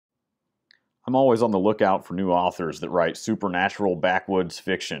I'm always on the lookout for new authors that write supernatural backwoods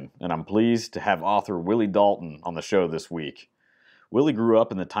fiction, and I'm pleased to have author Willie Dalton on the show this week. Willie grew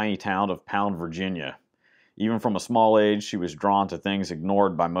up in the tiny town of Pound, Virginia. Even from a small age, she was drawn to things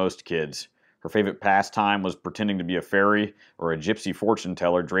ignored by most kids. Her favorite pastime was pretending to be a fairy or a gypsy fortune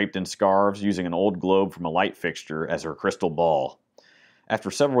teller draped in scarves, using an old globe from a light fixture as her crystal ball.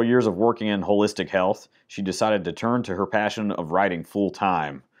 After several years of working in holistic health, she decided to turn to her passion of writing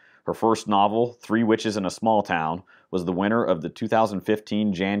full-time. Her first novel, Three Witches in a Small Town, was the winner of the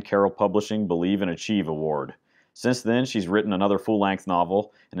 2015 Jan Carroll Publishing Believe and Achieve Award. Since then, she's written another full-length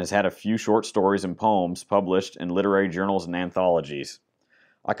novel and has had a few short stories and poems published in literary journals and anthologies.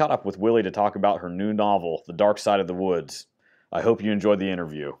 I caught up with Willie to talk about her new novel, The Dark Side of the Woods. I hope you enjoyed the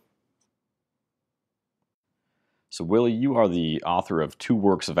interview. So, Willie, you are the author of two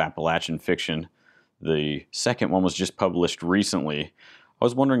works of Appalachian fiction. The second one was just published recently. I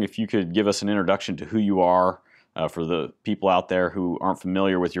was wondering if you could give us an introduction to who you are for the people out there who aren't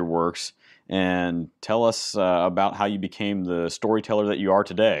familiar with your works, and tell us about how you became the storyteller that you are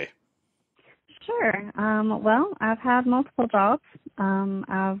today. Sure. Well, I've had multiple jobs.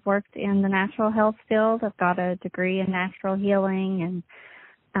 I've worked in the natural health field. I've got a degree in natural healing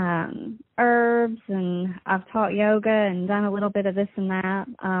and herbs, and I've taught yoga and done a little bit of this and that.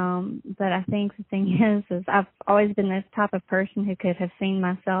 But I think the thing is I've always been this type of person who could have seen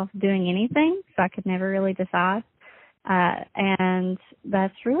myself doing anything, so I could never really decide. And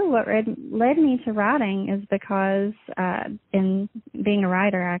that's really what led me to writing, is because in being a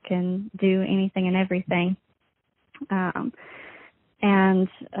writer, I can do anything and everything.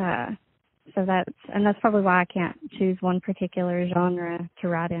 So that's probably why I can't choose one particular genre to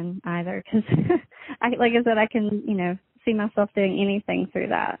write in either, because like I said, I can, see myself doing anything through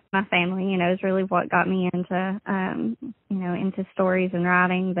that. My family, is really what got me into, into stories and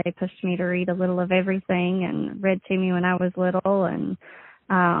writing. They pushed me to read a little of everything and read to me when I was little, and,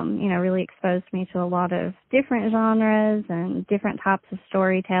 really exposed me to a lot of different genres and different types of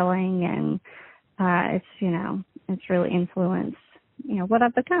storytelling. And, it's really influenced, what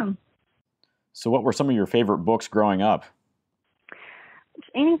I've become. So what were some of your favorite books growing up?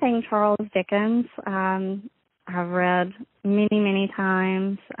 Anything Charles Dickens. I've read many, many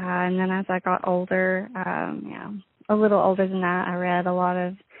times. And then as I got older, a little older than that, I read a lot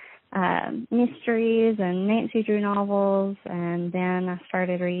of mysteries and Nancy Drew novels. And then I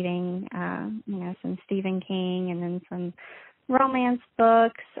started reading, some Stephen King and then some romance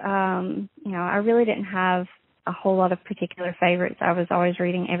books. I really didn't have a whole lot of particular favorites. I was always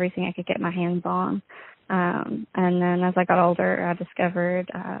reading everything I could get my hands on. And then as I got older, I discovered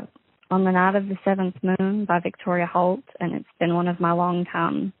On the Night of the Seventh Moon by Victoria Holt, and it's been one of my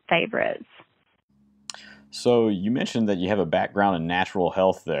longtime favorites. So you mentioned that you have a background in natural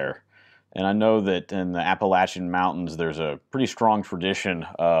health there. And I know that in the Appalachian Mountains, there's a pretty strong tradition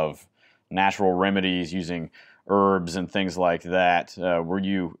of natural remedies using herbs and things like that. Were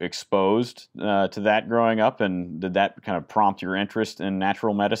you exposed to that growing up, and did that kind of prompt your interest in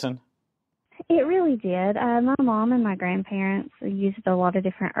natural medicine? It really did. My mom and my grandparents used a lot of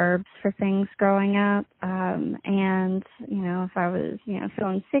different herbs for things growing up. And, if I was,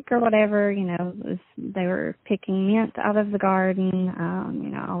 feeling sick or whatever, they were picking mint out of the garden.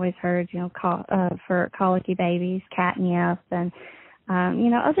 I always heard, for colicky babies, catnip, and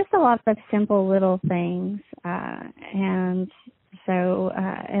just a lot of simple little things. And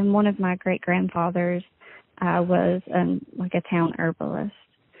one of my great-grandfathers was a town herbalist.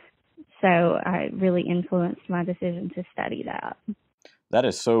 So it really influenced my decision to study that. That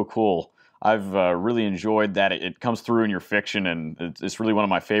is so cool. I've really enjoyed that. It comes through in your fiction, and it's really one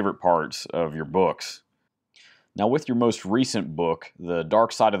of my favorite parts of your books. Now, with your most recent book, The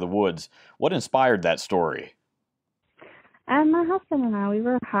Dark Side of the Woods, what inspired that story? My husband and I, we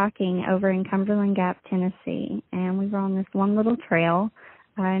were hiking over in Cumberland Gap, Tennessee, and we were on this one little trail,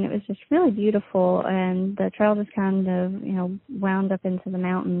 and it was just really beautiful, and the trail just kind of, wound up into the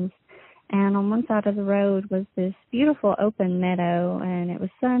mountains. And on one side of the road was this beautiful open meadow, and it was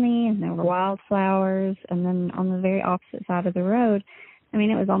sunny, and there were wildflowers. And then on the very opposite side of the road, it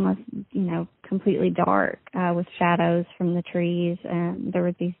was almost, completely dark with shadows from the trees, and there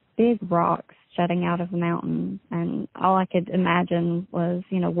were these big rocks jutting out of the mountain. And all I could imagine was,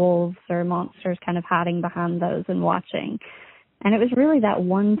 wolves or monsters kind of hiding behind those and watching. And it was really that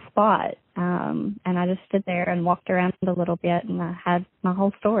one spot. And I just stood there and walked around a little bit, and I had my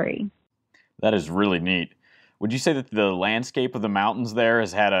whole story. That is really neat. Would you say that the landscape of the mountains there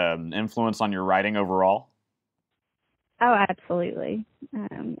has had an influence on your writing overall? Oh, absolutely.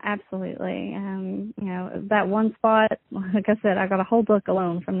 Absolutely. That one spot, like I said, I got a whole book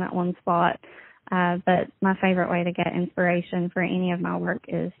alone from that one spot. But my favorite way to get inspiration for any of my work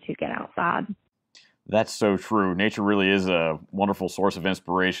is to get outside. That's so true. Nature really is a wonderful source of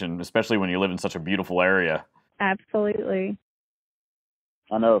inspiration, especially when you live in such a beautiful area. Absolutely.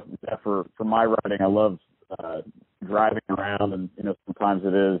 I know for my writing, I love driving around, and sometimes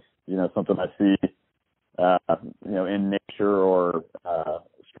it is something I see in nature, or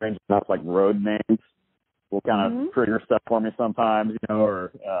strange enough, like road names will kind of trigger stuff for me sometimes,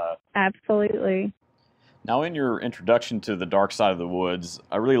 or Absolutely. Now, in your introduction to The Dark Side of the Woods,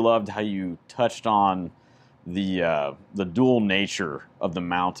 I really loved how you touched on the dual nature of the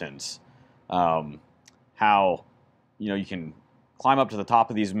mountains. How you can climb up to the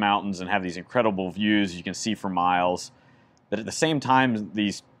top of these mountains and have these incredible views you can see for miles, but at the same time,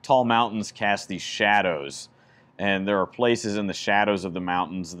 these tall mountains cast these shadows, and there are places in the shadows of the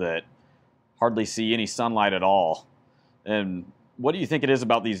mountains that hardly see any sunlight at all. And what do you think it is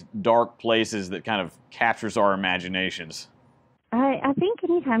about these dark places that kind of captures our imaginations? I think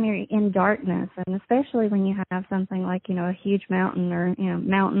anytime you're in darkness, and especially when you have something like, a huge mountain or,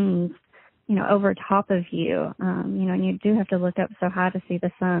 mountains, over top of you, and you do have to look up so high to see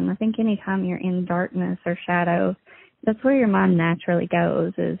the sun. I think anytime you're in darkness or shadow, that's where your mind naturally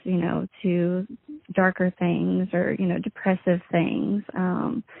goes, is, to darker things or, depressive things.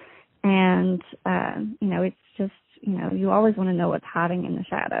 It's just, you always want to know what's hiding in the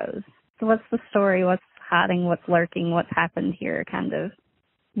shadows. So what's the story? What's hiding? What's lurking? What's happened here kind of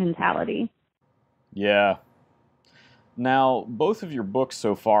mentality. Yeah. Now, both of your books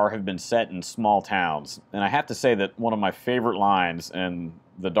so far have been set in small towns, and I have to say that one of my favorite lines in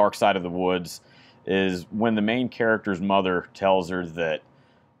The Dark Side of the Woods is when the main character's mother tells her that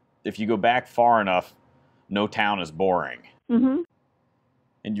if you go back far enough, no town is boring. Mm-hmm.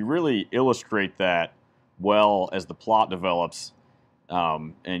 And you really illustrate that well as the plot develops,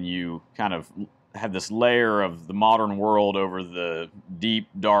 and you kind of have this layer of the modern world over the deep,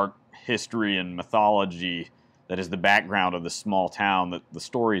 dark history and mythology that is the background of the small town that the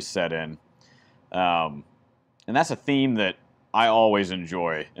story's set in. And that's a theme that I always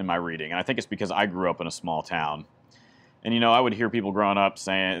enjoy in my reading, and I think it's because I grew up in a small town. And, I would hear people growing up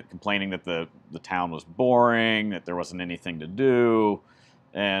complaining that the town was boring, that there wasn't anything to do.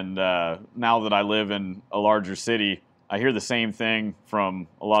 And now that I live in a larger city, I hear the same thing from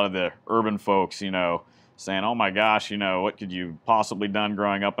a lot of the urban folks, saying, oh my gosh, what could you possibly done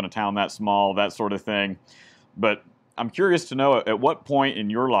growing up in a town that small, that sort of thing. But I'm curious to know, at what point in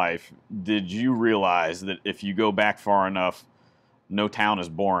your life did you realize that if you go back far enough, no town is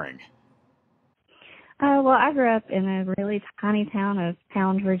boring? Well, I grew up in a really tiny town of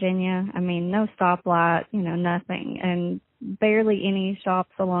Pound, Virginia. I mean, no stoplight, nothing, and barely any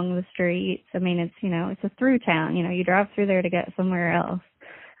shops along the streets. I mean, it's a through town. You drive through there to get somewhere else.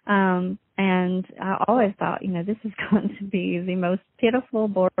 And I always thought, this is going to be the most pitiful,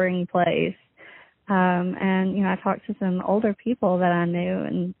 boring place. I talked to some older people that I knew,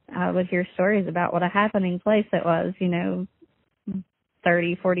 and I would hear stories about what a happening place it was,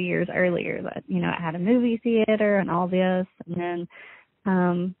 30, 40 years earlier, that, it had a movie theater and all this. And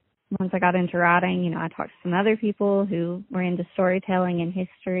then once I got into writing, I talked to some other people who were into storytelling and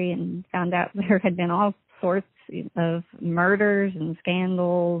history, and found out there had been all sorts of murders and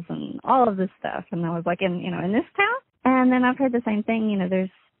scandals and all of this stuff. And I was like, in this town? And then I've heard the same thing, there's,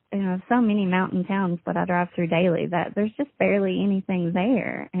 so many mountain towns that I drive through daily that there's just barely anything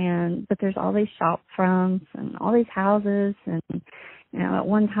there. But there's all these shop fronts and all these houses, and at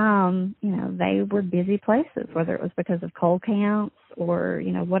one time, they were busy places, whether it was because of coal camps or,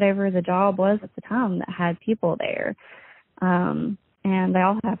 whatever the job was at the time that had people there. And they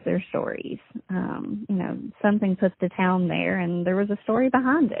all have their stories. Something put the town there, and there was a story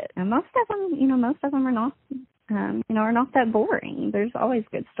behind it. And most of them are not, are not that boring. There's always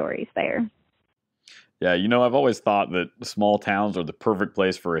good stories there. Yeah, I've always thought that small towns are the perfect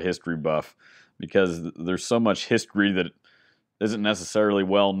place for a history buff, because there's so much history that isn't necessarily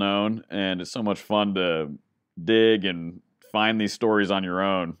well known, and it's so much fun to dig and find these stories on your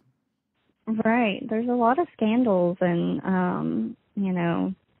own. Right. There's a lot of scandals and,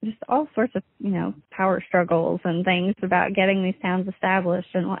 just all sorts of, power struggles and things about getting these towns established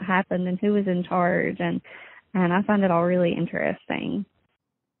and what happened and who was in charge. And I find it all really interesting.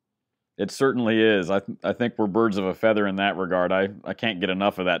 It certainly is. I think we're birds of a feather in that regard. I can't get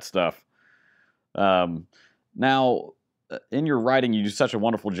enough of that stuff. Now, in your writing, you do such a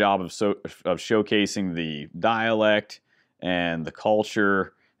wonderful job of showcasing the dialect and the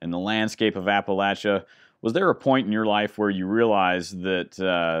culture and the landscape of Appalachia. Was there a point in your life where you realized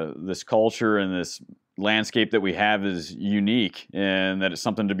that this culture and this landscape that we have is unique and that it's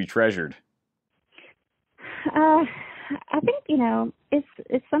something to be treasured? I think,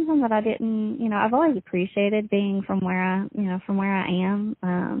 it's something that I didn't, I've always appreciated being from where I am.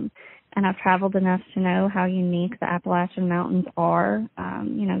 And I've traveled enough to know how unique the Appalachian Mountains are.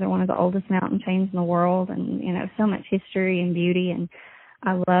 They're one of the oldest mountain chains in the world, and, so much history and beauty. And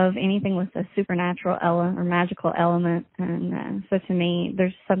I love anything with a supernatural element or magical element. And so to me,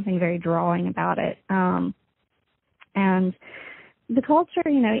 there's something very drawing about it. And the culture,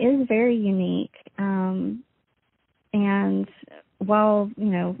 is very unique. And while,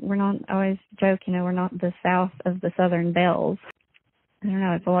 we're not, I always joke, we're not the South of the Southern Bells. I don't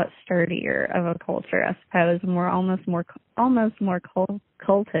know, it's a lot sturdier of a culture, I suppose, and we're almost more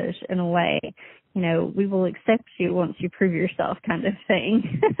cultish in a way. We will accept you once you prove yourself, kind of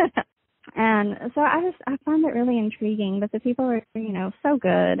thing. And so I find it really intriguing, but the people are, so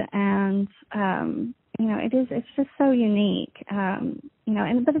good, and it's just so unique.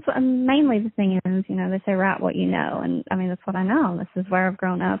 But it's mainly the thing is, they say write what you know, and I mean that's what I know. This is where I've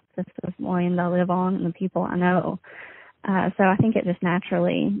grown up. This is the land I live on, and the people I know. So I think it just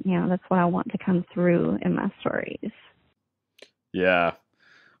naturally, that's what I want to come through in my stories. Yeah.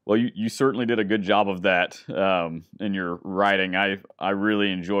 Well, you certainly did a good job of that in your writing. I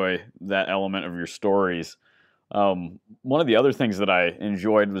really enjoy that element of your stories. One of the other things that I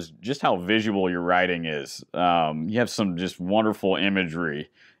enjoyed was just how visual your writing is. You have some just wonderful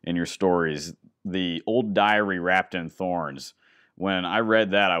imagery in your stories. The old diary wrapped in thorns. When I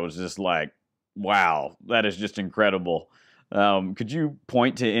read that, I was just like, wow, that is just incredible. Could you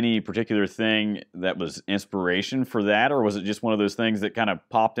point to any particular thing that was inspiration for that, or was it just one of those things that kind of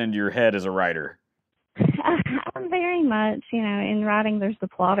popped into your head as a writer? Very much, in writing, there's the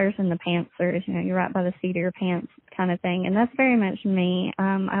plotters and the pantsers. You write by the seat of your pants kind of thing, and that's very much me.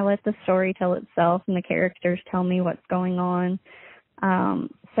 I let the story tell itself, and the characters tell me what's going on.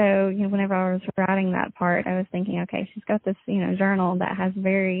 So, whenever I was writing that part, I was thinking, okay, she's got this, journal that has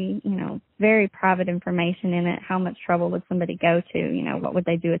very, very private information in it. How much trouble would somebody go to? What would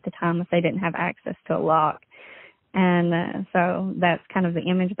they do at the time if they didn't have access to a lock? And so that's kind of the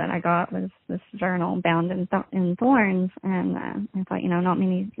image that I got, was this journal bound in thorns. And I thought,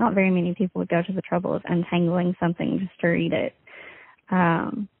 not very many people would go to the trouble of untangling something just to read it.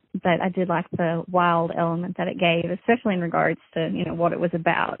 But I did like the wild element that it gave, especially in regards to, what it was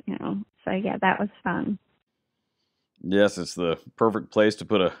about, So, yeah, that was fun. Yes, it's the perfect place to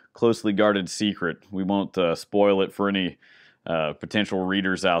put a closely guarded secret. We won't spoil it for any potential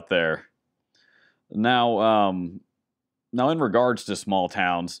readers out there. Now, in regards to small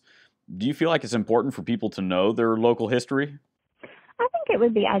towns, do you feel like it's important for people to know their local history? I think it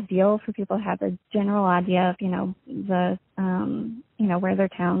would be ideal for people to have a general idea of, where their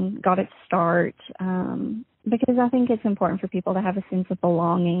town got its start, because I think it's important for people to have a sense of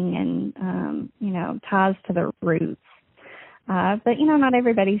belonging and, ties to their roots. But, not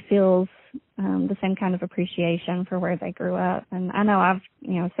everybody feels the same kind of appreciation for where they grew up. And I know I've,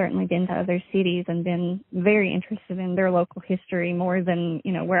 certainly been to other cities and been very interested in their local history more than,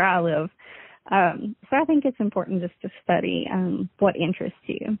 where I live. So I think it's important just to study what interests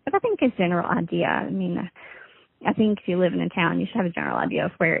you. But I think a general idea, I think if you live in a town, you should have a general idea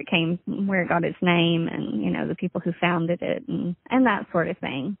of where it came, where it got its name, and, the people who founded it and that sort of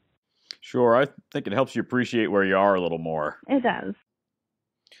thing. Sure. I think it helps you appreciate where you are a little more. It does.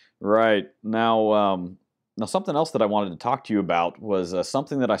 Right. Now something else that I wanted to talk to you about was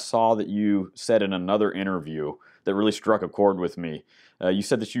something that I saw that you said in another interview that really struck a chord with me. You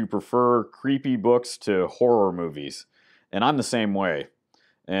said that you prefer creepy books to horror movies, and I'm the same way.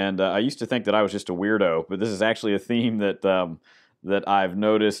 And I used to think that I was just a weirdo, but this is actually a theme that I've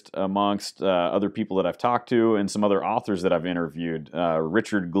noticed amongst other people that I've talked to and some other authors that I've interviewed.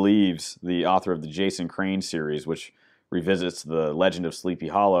 Richard Gleaves, the author of the Jason Crane series, which revisits the legend of Sleepy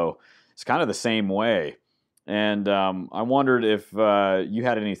Hollow, is kind of the same way. And I wondered if you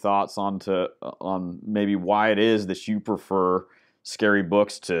had any thoughts on maybe why it is that you prefer scary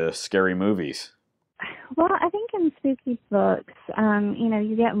books to scary movies. Well, I think in spooky books,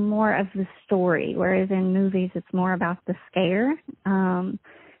 you get more of the story, whereas in movies it's more about the scare. And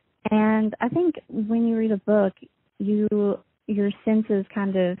I think when you read a book, your senses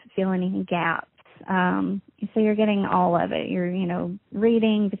kind of fill any gaps. So you're getting all of it. You're,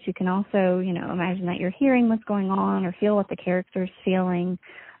 reading, but you can also, imagine that you're hearing what's going on or feel what the character's feeling,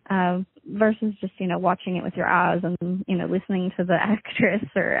 versus just, watching it with your eyes and, listening to the actress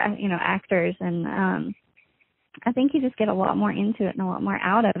or, actors. And I think you just get a lot more into it and a lot more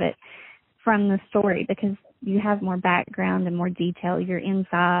out of it. from the story because you have more background and more detail. You're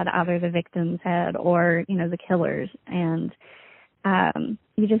inside either the victim's head or, the killer's, and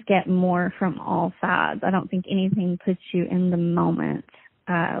you just get more from all sides. I don't think anything puts you in the moment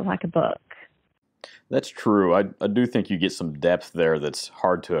like a book. That's true. I do think you get some depth there that's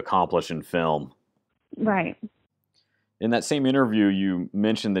hard to accomplish in film. Right. In that same interview, you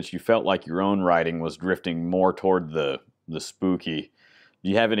mentioned that you felt like your own writing was drifting more toward the spooky. Do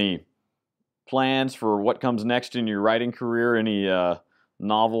you have any plans for what comes next in your writing career? Any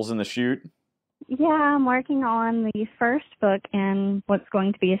novels in the chute? Yeah, I'm working on the first book in what's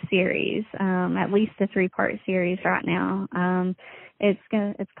going to be a series, at least a 3-part series right now.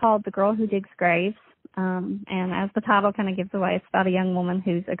 It's called The Girl Who Digs Graves, and as the title kind of gives away, it's about a young woman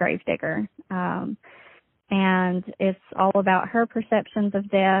who's a grave digger. And it's all about her perceptions of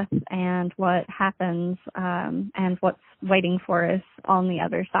death and what happens and what's waiting for us on the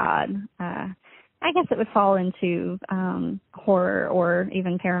other side. I guess it would fall into horror or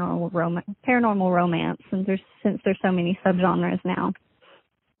even paranormal romance, and since there's so many subgenres now.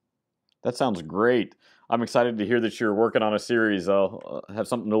 That sounds great. I'm excited to hear that you're working on a series. I'll have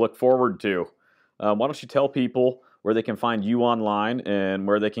something to look forward to. Why don't you tell people where they can find you online and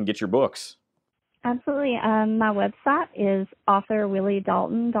where they can get your books? Absolutely. My website is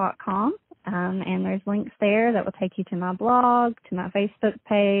authorwilliedalton.com, and there's links there that will take you to my blog, to my Facebook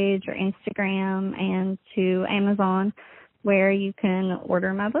page or Instagram, and to Amazon, where you can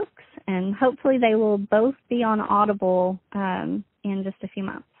order my books. And hopefully they will both be on Audible in just a few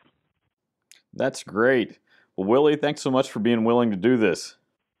months. That's great. Well, Willie, thanks so much for being willing to do this.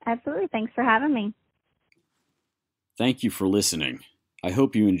 Absolutely. Thanks for having me. Thank you for listening. I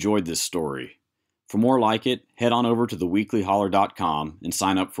hope you enjoyed this story. For more like it, head on over to theweeklyholler.com and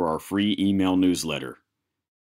sign up for our free email newsletter.